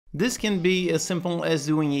This can be as simple as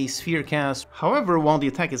doing a sphere cast. However, while the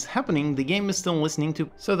attack is happening, the game is still listening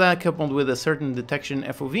to, so that coupled with a certain detection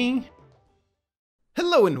FOV.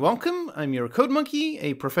 Hello and welcome, I'm your Code Monkey,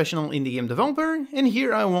 a professional indie game developer, and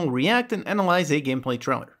here I will react and analyze a gameplay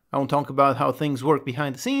trailer. I will talk about how things work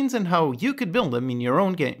behind the scenes and how you could build them in your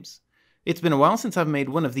own games. It's been a while since I've made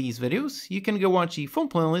one of these videos. You can go watch the full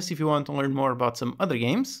playlist if you want to learn more about some other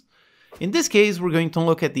games. In this case, we're going to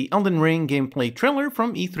look at the Elden Ring gameplay trailer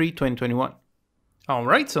from E3 2021.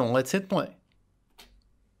 Alright, so let's hit play.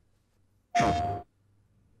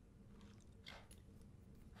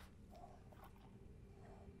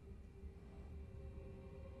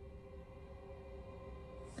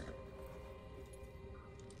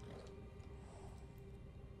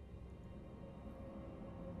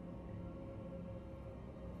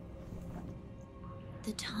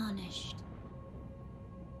 The tarnished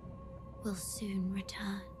will soon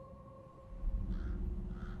return,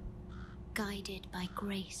 guided by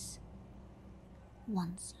grace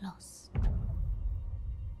once lost.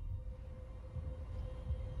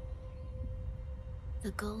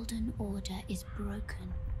 The Golden Order is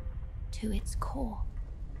broken to its core.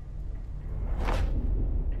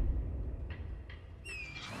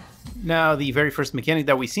 Now, the very first mechanic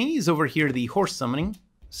that we see is over here, the horse summoning.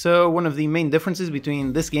 So one of the main differences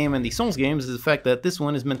between this game and the Souls games is the fact that this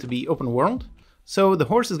one is meant to be open world. So the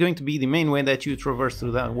horse is going to be the main way that you traverse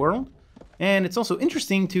through that world. And it's also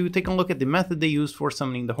interesting to take a look at the method they used for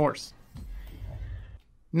summoning the horse.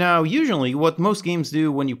 Now, usually what most games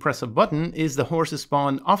do when you press a button is the horse is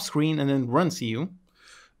spawned off screen and then runs to you.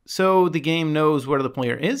 So the game knows where the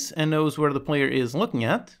player is and knows where the player is looking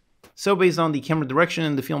at. So based on the camera direction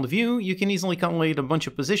and the field of view, you can easily calculate a bunch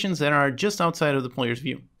of positions that are just outside of the player's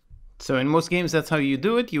view. So in most games, that's how you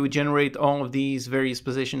do it. You would generate all of these various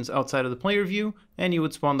positions outside of the player view, and you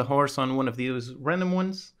would spawn the horse on one of those random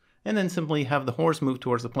ones, and then simply have the horse move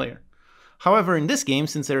towards the player. However, in this game,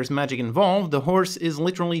 since there's magic involved, the horse is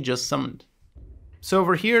literally just summoned. So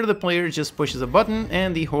over here, the player just pushes a button,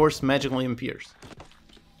 and the horse magically appears.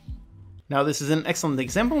 Now this is an excellent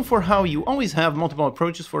example for how you always have multiple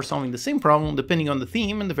approaches for solving the same problem depending on the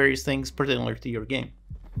theme and the various things particular to your game.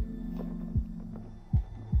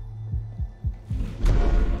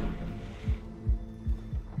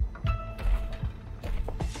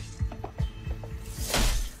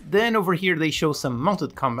 Then over here they show some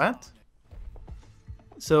mounted combat.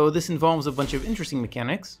 So this involves a bunch of interesting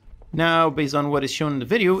mechanics. Now based on what is shown in the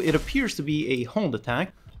video, it appears to be a hold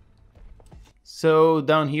attack. So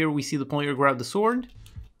down here we see the player grab the sword,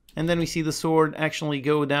 and then we see the sword actually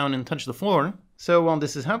go down and touch the floor. So while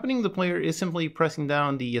this is happening, the player is simply pressing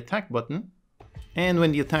down the attack button, and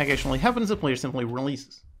when the attack actually happens, the player simply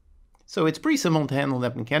releases. So it's pretty simple to handle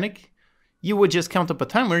that mechanic. You would just count up a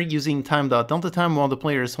timer using time.delta time while the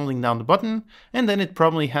player is holding down the button, and then it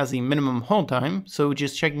probably has a minimum hold time, so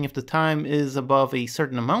just checking if the time is above a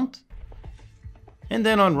certain amount. And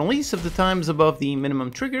then on release, if the time is above the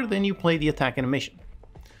minimum trigger, then you play the attack animation.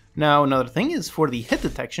 Now another thing is for the hit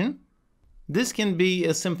detection. This can be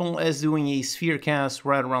as simple as doing a sphere cast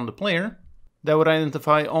right around the player. That would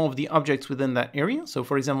identify all of the objects within that area, so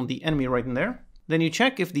for example the enemy right in there. Then you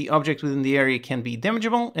check if the object within the area can be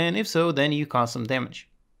damageable, and if so, then you cause some damage.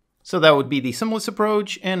 So that would be the simplest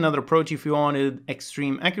approach, and another approach if you wanted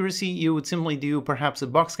extreme accuracy, you would simply do perhaps a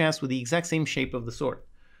box cast with the exact same shape of the sword.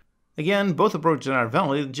 Again, both approaches are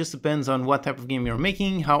valid, it just depends on what type of game you're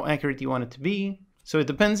making, how accurate you want it to be. So it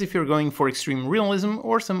depends if you're going for extreme realism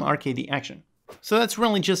or some arcadey action. So that's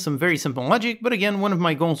really just some very simple logic, but again, one of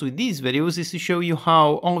my goals with these videos is to show you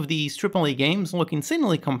how all of these AAA games look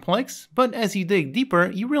insanely complex, but as you dig deeper,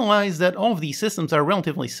 you realize that all of these systems are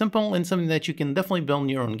relatively simple and something that you can definitely build in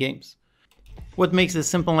your own games. What makes this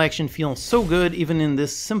simple action feel so good even in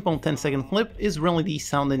this simple 10-second clip is really the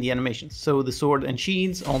sound and the animations. So the sword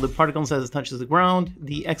unsheathes, all the particles as it touches the ground,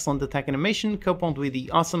 the excellent attack animation coupled with the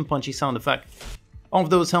awesome punchy sound effect. All of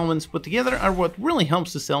those elements put together are what really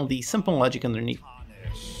helps to sell the simple logic underneath.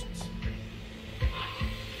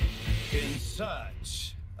 In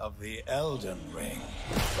search of the Elden Ring.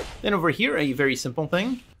 Then over here, a very simple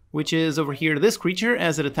thing, which is over here this creature,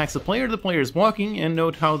 as it attacks the player is walking, and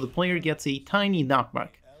note how the player gets a tiny knockback.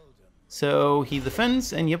 So he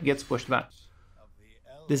defends and yep, gets pushed back.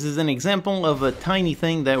 This is an example of a tiny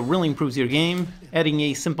thing that really improves your game. Adding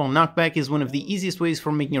a simple knockback is one of the easiest ways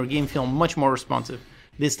for making your game feel much more responsive.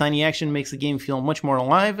 This tiny action makes the game feel much more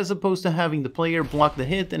alive as opposed to having the player block the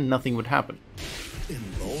hit and nothing would happen.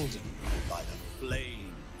 Emboldened by the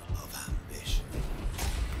flame of ambition.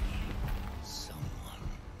 Someone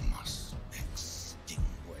must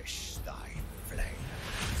extinguish thy flame.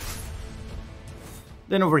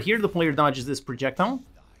 Then over here, the player dodges this projectile.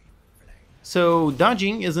 So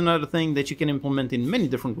dodging is another thing that you can implement in many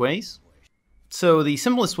different ways. So the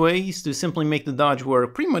simplest way is to simply make the dodge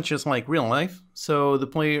work pretty much just like real life. So the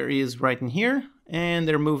player is right in here, and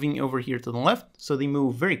they're moving over here to the left, so they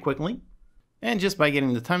move very quickly. And just by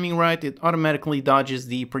getting the timing right, it automatically dodges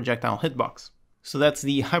the projectile hitbox. So that's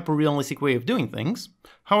the hyper-realistic way of doing things.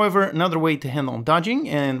 However, another way to handle dodging,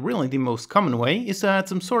 and really the most common way, is to add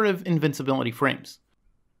some sort of invincibility frames.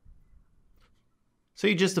 So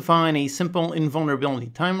you just define a simple invulnerability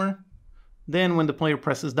timer. Then when the player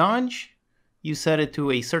presses dodge, you set it to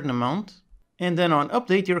a certain amount, and then on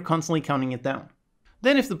update you're constantly counting it down.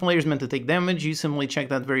 Then if the player is meant to take damage, you simply check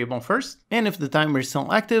that variable first, and if the timer is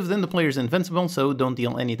still active, then the player is invincible, so don't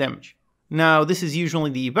deal any damage. Now this is usually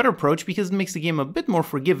the better approach because it makes the game a bit more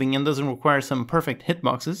forgiving and doesn't require some perfect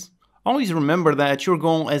hitboxes. Always remember that your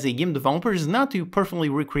goal as a game developer is not to perfectly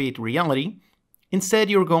recreate reality. Instead,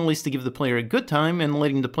 your goal is to give the player a good time, and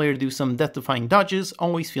letting the player do some death-defying dodges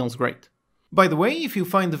always feels great. By the way, if you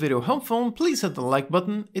find the video helpful, please hit the like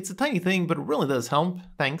button. It's a tiny thing, but it really does help.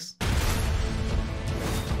 Thanks.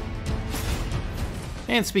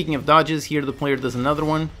 And speaking of dodges, here the player does another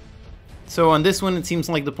one. So on this one, it seems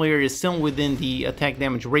like the player is still within the attack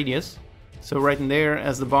damage radius. So right in there,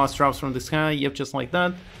 as the boss drops from the sky, yep, just like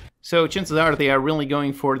that. So chances are they are really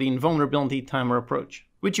going for the invulnerability timer approach,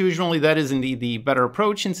 which usually that is indeed the better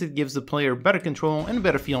approach since it gives the player better control and a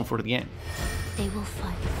better feel for the game. They will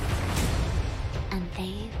fight. And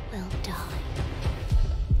they will die.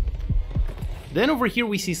 Then over here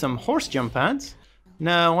we see some horse jump pads.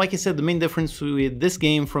 Now, like I said, the main difference with this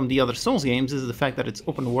game from the other Souls games is the fact that it's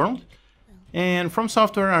open world. And From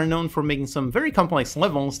Software are known for making some very complex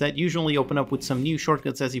levels that usually open up with some new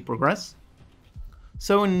shortcuts as you progress.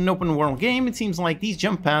 So in an open world game, it seems like these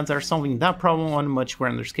jump pads are solving that problem on a much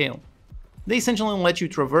grander scale. They essentially let you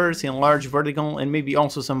traverse in large vertical and maybe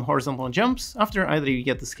also some horizontal jumps after either you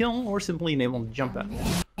get the skill or simply enable the jump pad.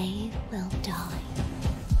 They will die.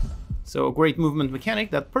 So a great movement mechanic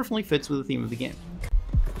that perfectly fits with the theme of the game.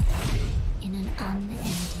 In an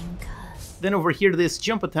unending curse. Then over here, this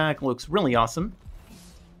jump attack looks really awesome.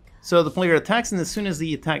 So the player attacks, and as soon as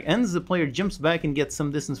the attack ends, the player jumps back and gets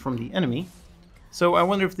some distance from the enemy. So I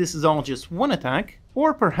wonder if this is all just one attack,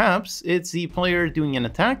 or perhaps it's the player doing an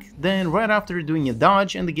attack, then right after doing a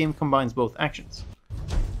dodge, and the game combines both actions.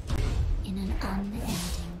 In an unending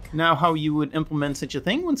curse. Now how you would implement such a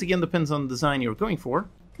thing once again depends on the design you're going for.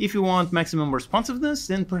 If you want maximum responsiveness,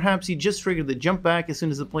 then perhaps you just trigger the jump back as soon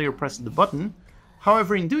as the player presses the button.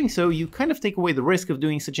 However, in doing so, you kind of take away the risk of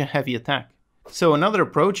doing such a heavy attack. So another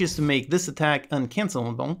approach is to make this attack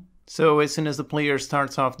uncancelable. So as soon as the player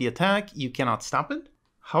starts off the attack, you cannot stop it.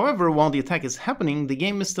 However, while the attack is happening, the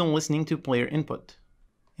game is still listening to player input.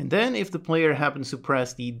 And then if the player happens to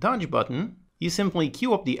press the dodge button, you simply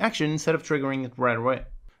queue up the action instead of triggering it right away.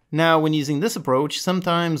 Now, when using this approach,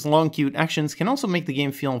 sometimes long queued actions can also make the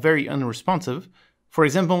game feel very unresponsive. For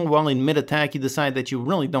example, while in mid-attack you decide that you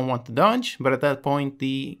really don't want to dodge, but at that point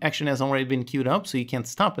the action has already been queued up, so you can't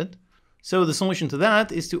stop it. So the solution to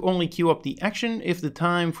that is to only queue up the action if the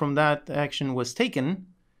time from that action was taken,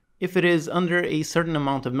 if it is under a certain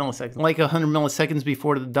amount of milliseconds, like 100 milliseconds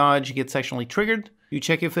before the dodge gets actually triggered. You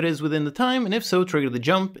check if it is within the time, and if so, trigger the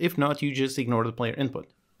jump. If not, you just ignore the player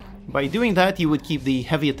input. By doing that, you would keep the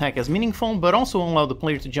heavy attack as meaningful, but also allow the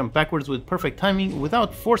player to jump backwards with perfect timing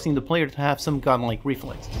without forcing the player to have some godlike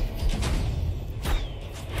reflex.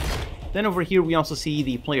 Then over here we also see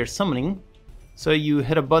the player summoning. So you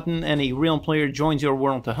hit a button and a real player joins your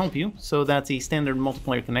world to help you, so that's a standard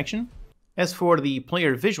multiplayer connection. As for the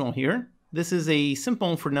player visual here, this is a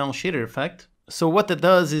simple Fresnel shader effect. So what that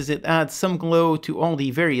does is it adds some glow to all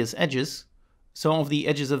the various edges. So all of the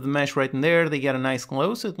edges of the mesh right in there, they get a nice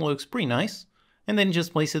glow, so it looks pretty nice. And then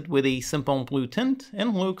just place it with a simple blue tint,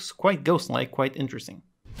 and looks quite ghost-like, quite interesting.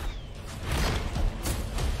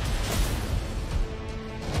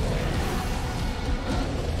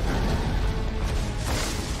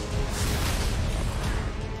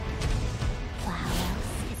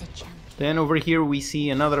 Then over here we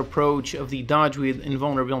see another approach of the dodge with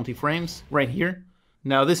invulnerability frames, right here.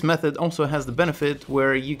 Now this method also has the benefit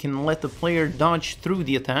where you can let the player dodge through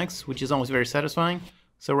the attacks, which is always very satisfying.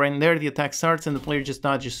 So right in there the attack starts and the player just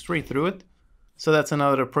dodges straight through it. So that's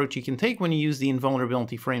another approach you can take when you use the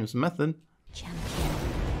invulnerability frames method. Champion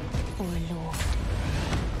or lord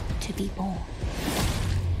to be born.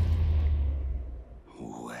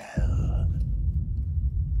 Well,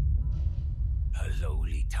 a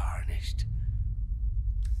lowly tarnished,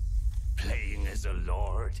 playing as a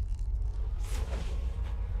lord.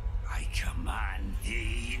 I command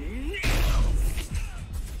thee now.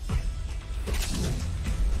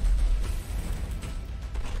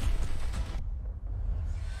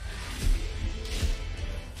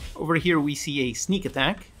 Over here we see a sneak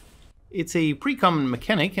attack. It's a pretty common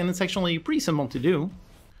mechanic and it's actually pretty simple to do.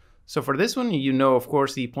 So for this one, you know of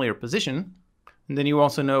course the player position, and then you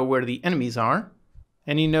also know where the enemies are,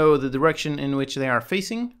 and you know the direction in which they are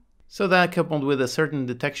facing. So that coupled with a certain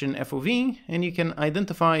detection FOV, and you can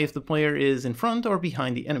identify if the player is in front or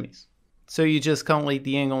behind the enemies. So you just calculate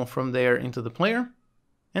the angle from there into the player,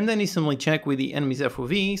 and then you simply check with the enemy's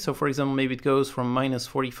FOV. So for example, maybe it goes from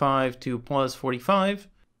 -45 to +45.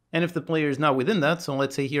 And if the player is not within that, so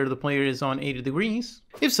let's say here the player is on 80 degrees,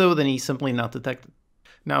 if so, then he's simply not detected.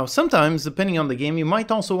 Now, sometimes, depending on the game, you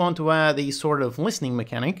might also want to add a sort of listening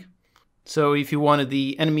mechanic. So if you wanted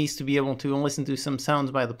the enemies to be able to listen to some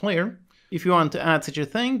sounds by the player, if you want to add such a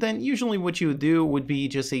thing, then usually what you would do would be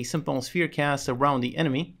just a simple sphere cast around the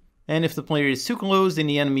enemy. And if the player is too close, then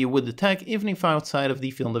the enemy would detect even if outside of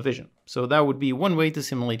the field of vision. So that would be one way to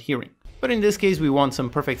simulate hearing. But in this case, we want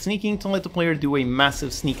some perfect sneaking to let the player do a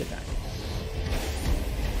massive sneak attack.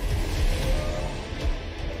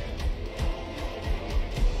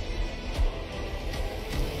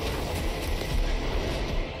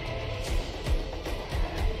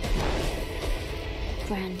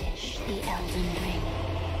 Brandish the Elden Ring.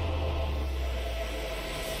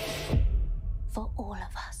 For all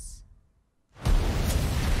of us.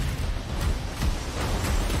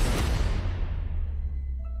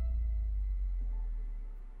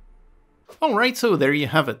 Alright, so there you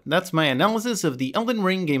have it. That's my analysis of the Elden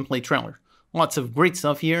Ring gameplay trailer. Lots of great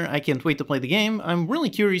stuff here, I can't wait to play the game. I'm really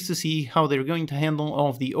curious to see how they're going to handle all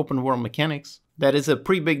of the open world mechanics. That is a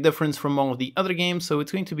pretty big difference from all of the other games, so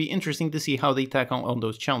it's going to be interesting to see how they tackle all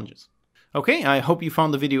those challenges. Okay, I hope you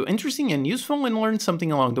found the video interesting and useful and learned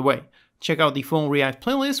something along the way. Check out the full React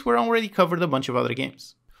playlist where I already covered a bunch of other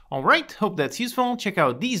games. Alright, hope that's useful. Check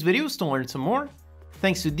out these videos to learn some more.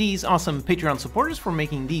 Thanks to these awesome Patreon supporters for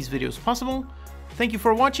making these videos possible. Thank you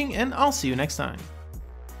for watching, and I'll see you next time.